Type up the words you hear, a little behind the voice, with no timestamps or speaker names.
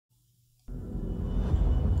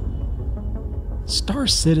Star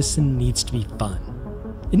Citizen needs to be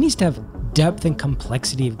fun. It needs to have depth and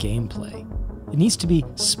complexity of gameplay. It needs to be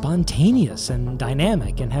spontaneous and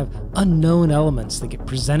dynamic and have unknown elements that get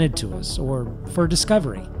presented to us or for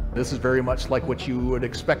discovery. This is very much like what you would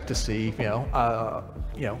expect to see,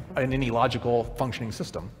 in any logical functioning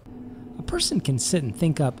system. A person can sit and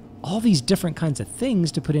think up all these different kinds of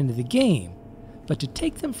things to put into the game, but to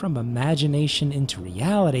take them from imagination into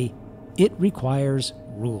reality, it requires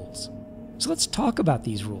rules. So let's talk about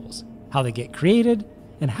these rules, how they get created,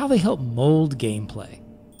 and how they help mold gameplay.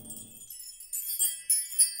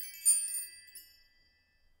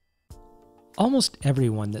 Almost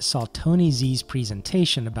everyone that saw Tony Z's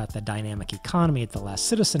presentation about the dynamic economy at the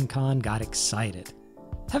last CitizenCon got excited.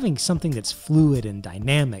 Having something that's fluid and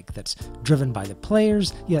dynamic, that's driven by the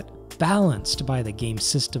players, yet balanced by the game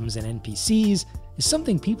systems and NPCs, is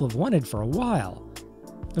something people have wanted for a while.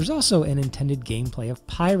 There's also an intended gameplay of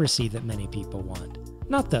piracy that many people want.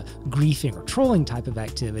 Not the griefing or trolling type of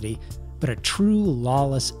activity, but a true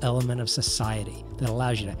lawless element of society that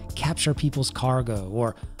allows you to capture people's cargo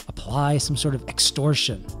or apply some sort of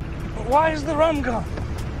extortion. Why is the rum gone?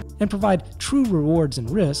 And provide true rewards and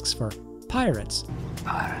risks for pirates.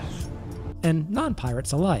 Pirates. And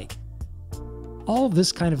non-pirates alike. All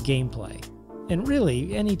this kind of gameplay, and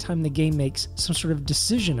really anytime the game makes some sort of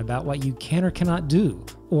decision about what you can or cannot do,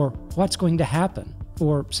 or what's going to happen,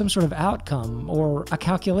 or some sort of outcome, or a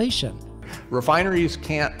calculation. Refineries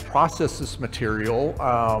can't process this material,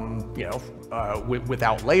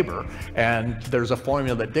 without labor, and there's a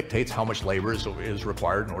formula that dictates how much labor is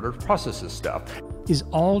required in order to process this stuff. Is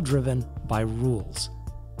all driven by rules.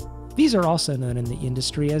 These are also known in the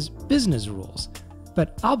industry as business rules,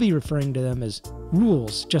 but I'll be referring to them as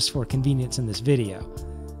rules just for convenience in this video.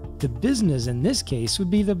 The business in this case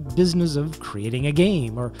would be the business of creating a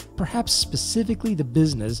game, or perhaps specifically the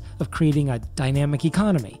business of creating a dynamic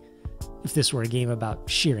economy. If this were a game about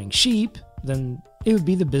shearing sheep, then it would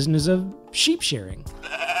be the business of sheep shearing.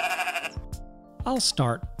 I'll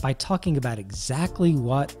start by talking about exactly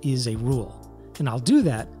what is a rule, and I'll do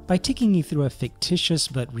that by taking you through a fictitious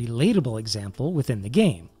but relatable example within the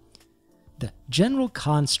game. The general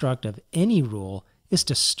construct of any rule is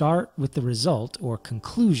to start with the result or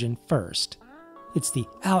conclusion first. It's the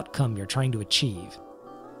outcome you're trying to achieve.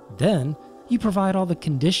 Then, you provide all the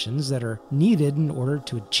conditions that are needed in order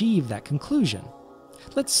to achieve that conclusion.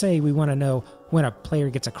 Let's say we want to know when a player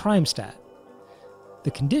gets a crime stat.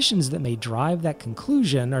 The conditions that may drive that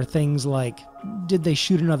conclusion are things like, did they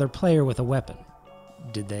shoot another player with a weapon?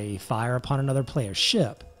 Did they fire upon another player's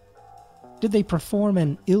ship? Did they perform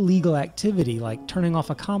an illegal activity like turning off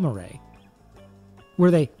a comm array? Were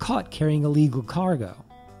they caught carrying illegal cargo?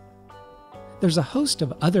 There's a host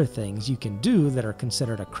of other things you can do that are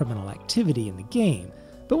considered a criminal activity in the game,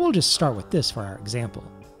 but we'll just start with this for our example.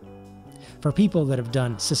 For people that have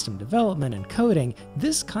done system development and coding,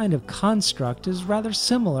 this kind of construct is rather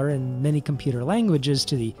similar in many computer languages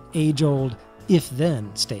to the age-old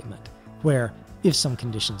if-then statement, where if some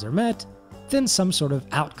conditions are met, then some sort of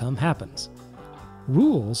outcome happens.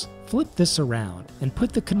 Rules flip this around and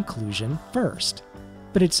put the conclusion first.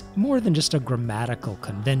 But it's more than just a grammatical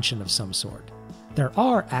convention of some sort. There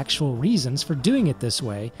are actual reasons for doing it this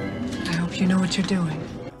way. I hope you know what you're doing.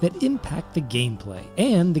 That impact the gameplay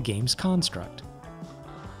and the game's construct.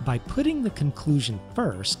 By putting the conclusion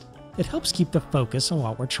first, it helps keep the focus on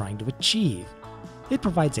what we're trying to achieve. It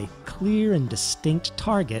provides a clear and distinct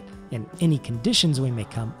target, and any conditions we may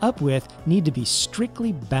come up with need to be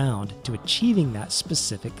strictly bound to achieving that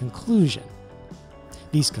specific conclusion.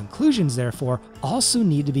 These conclusions, therefore, also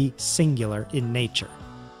need to be singular in nature.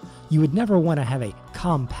 You would never want to have a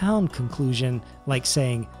compound conclusion like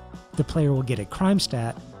saying the player will get a crime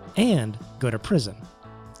stat and go to prison.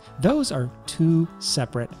 Those are two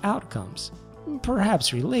separate outcomes,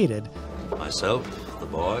 perhaps related. Myself, the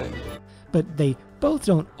boy. But they both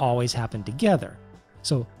don't always happen together.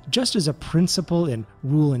 So just as a principle in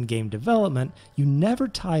rule and game development, you never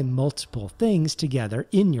tie multiple things together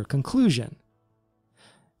in your conclusion.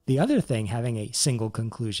 The other thing having a single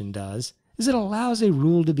conclusion does is it allows a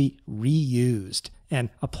rule to be reused and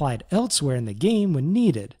applied elsewhere in the game when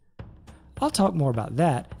needed. I'll talk more about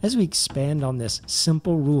that as we expand on this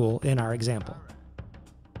simple rule in our example.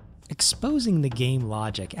 Exposing the game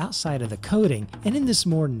logic outside of the coding and in this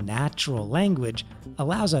more natural language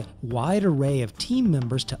allows a wide array of team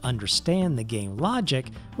members to understand the game logic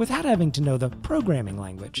without having to know the programming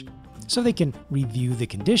language, so they can review the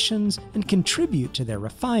conditions and contribute to their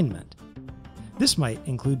refinement. This might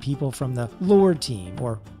include people from the lore team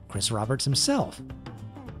or Chris Roberts himself.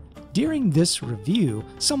 During this review,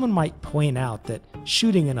 someone might point out that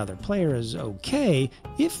shooting another player is okay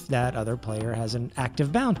if that other player has an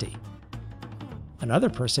active bounty. Another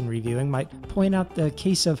person reviewing might point out the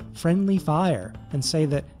case of friendly fire and say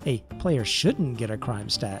that a player shouldn't get a crime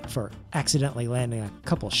stat for accidentally landing a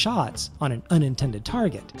couple shots on an unintended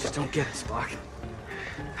target. Just don't get it, Spock.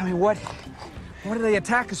 I mean, what do they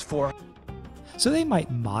attack us for? So they might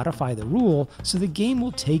modify the rule so the game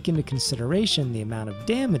will take into consideration the amount of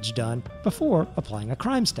damage done before applying a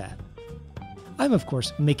crime stat. I'm of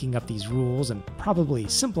course making up these rules and probably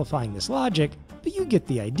simplifying this logic, but you get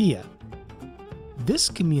the idea. This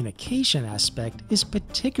communication aspect is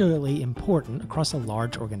particularly important across a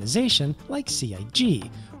large organization like CIG,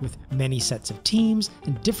 with many sets of teams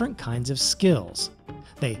and different kinds of skills.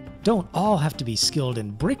 They don't all have to be skilled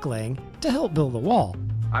in bricklaying to help build a wall.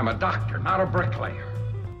 I'm a doctor, not a bricklayer.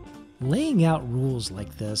 Laying out rules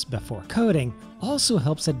like this before coding also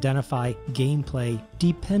helps identify gameplay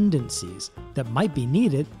dependencies that might be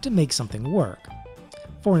needed to make something work.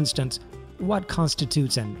 For instance, what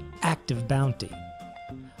constitutes an active bounty?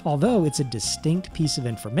 Although it's a distinct piece of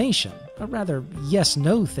information, a rather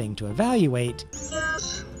yes-no thing to evaluate,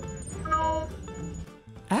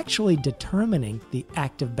 actually determining the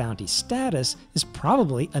active bounty status is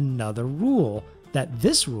probably another rule that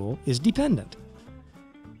this rule is dependent.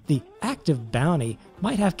 The active bounty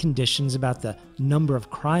might have conditions about the number of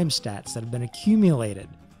crime stats that have been accumulated.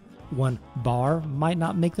 One bar might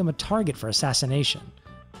not make them a target for assassination.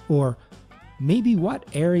 Or maybe what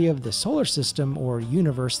area of the solar system or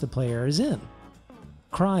universe the player is in.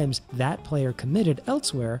 Crimes that player committed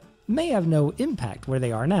elsewhere may have no impact where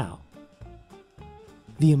they are now.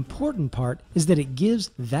 The important part is that it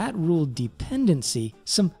gives that rule dependency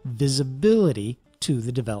some visibility to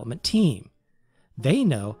the development team. They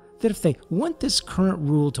know that if they want this current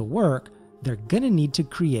rule to work, they're going to need to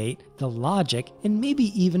create the logic and maybe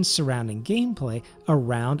even surrounding gameplay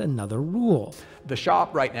around another rule. The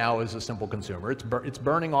shop right now is a simple consumer. It's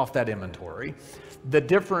burning off that inventory. The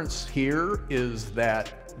difference here is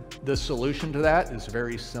that the solution to that is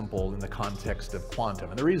very simple in the context of quantum.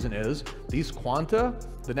 And the reason is these quanta,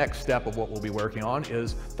 the next step of what we'll be working on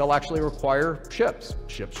is they'll actually require ships.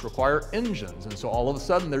 Ships require engines. And so all of a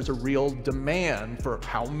sudden there's a real demand for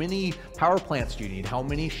how many power plants do you need? How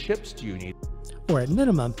many ships do you need? Or at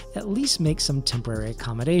minimum, at least make some temporary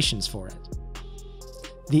accommodations for it.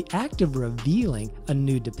 The act of revealing a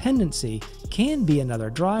new dependency can be another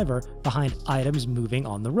driver behind items moving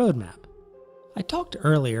on the roadmap. I talked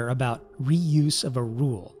earlier about reuse of a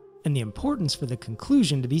rule and the importance for the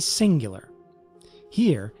conclusion to be singular.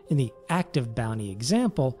 Here, in the active bounty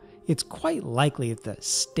example, it's quite likely that the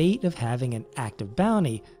state of having an active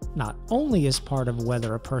bounty not only is part of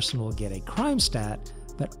whether a person will get a crime stat,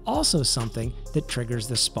 but also something that triggers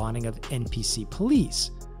the spawning of NPC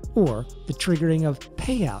police, or the triggering of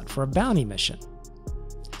payout for a bounty mission.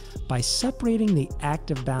 By separating the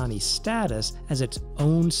active bounty status as its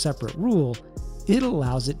own separate rule, it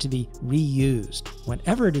allows it to be reused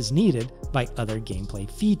whenever it is needed by other gameplay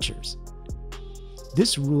features.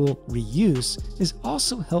 This rule reuse is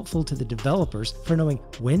also helpful to the developers for knowing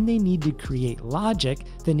when they need to create logic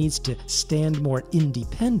that needs to stand more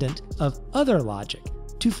independent of other logic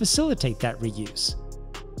to facilitate that reuse.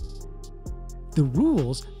 The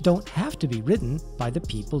rules don't have to be written by the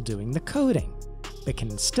people doing the coding, but can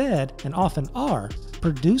instead, and often are,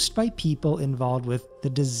 produced by people involved with the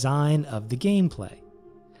design of the gameplay.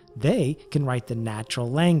 They can write the natural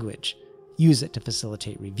language, use it to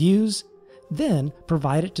facilitate reviews, then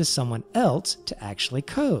provide it to someone else to actually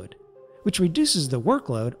code, which reduces the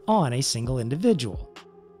workload on a single individual.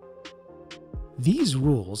 These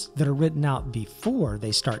rules that are written out before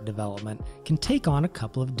they start development can take on a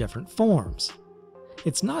couple of different forms.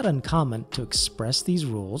 It's not uncommon to express these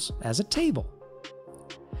rules as a table.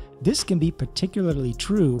 This can be particularly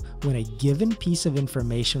true when a given piece of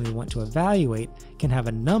information we want to evaluate can have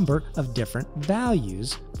a number of different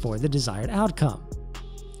values for the desired outcome.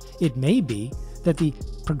 It may be that the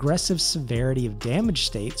progressive severity of damage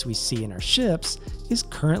states we see in our ships is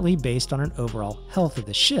currently based on an overall health of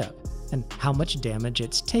the ship and how much damage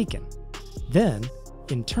it's taken. Then,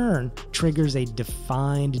 in turn, triggers a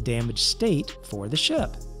defined damage state for the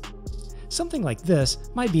ship. Something like this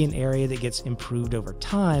might be an area that gets improved over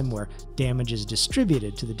time where damage is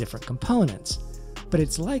distributed to the different components, but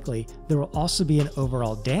it's likely there will also be an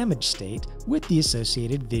overall damage state with the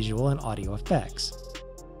associated visual and audio effects.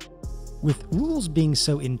 With rules being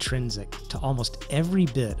so intrinsic to almost every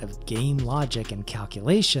bit of game logic and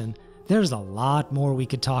calculation, there's a lot more we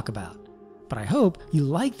could talk about. But I hope you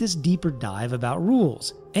like this deeper dive about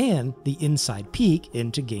rules and the inside peek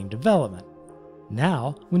into game development.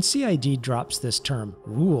 Now, when CIG drops this term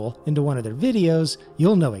rule into one of their videos,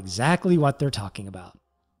 you'll know exactly what they're talking about.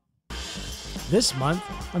 This month,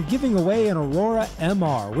 I'm giving away an Aurora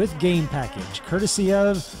MR with game package, courtesy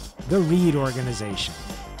of the Reed organization.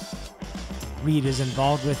 Reed is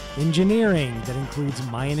involved with engineering that includes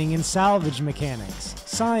mining and salvage mechanics,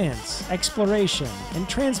 science, exploration, and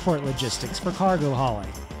transport logistics for cargo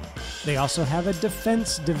hauling. They also have a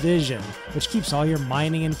defense division, which keeps all your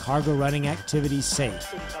mining and cargo running activities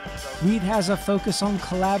safe. Reed has a focus on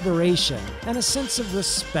collaboration and a sense of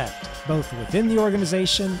respect, both within the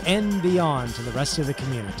organization and beyond to the rest of the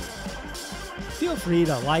community. Feel free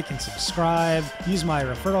to like and subscribe, use my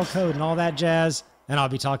referral code and all that jazz, and I'll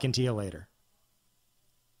be talking to you later.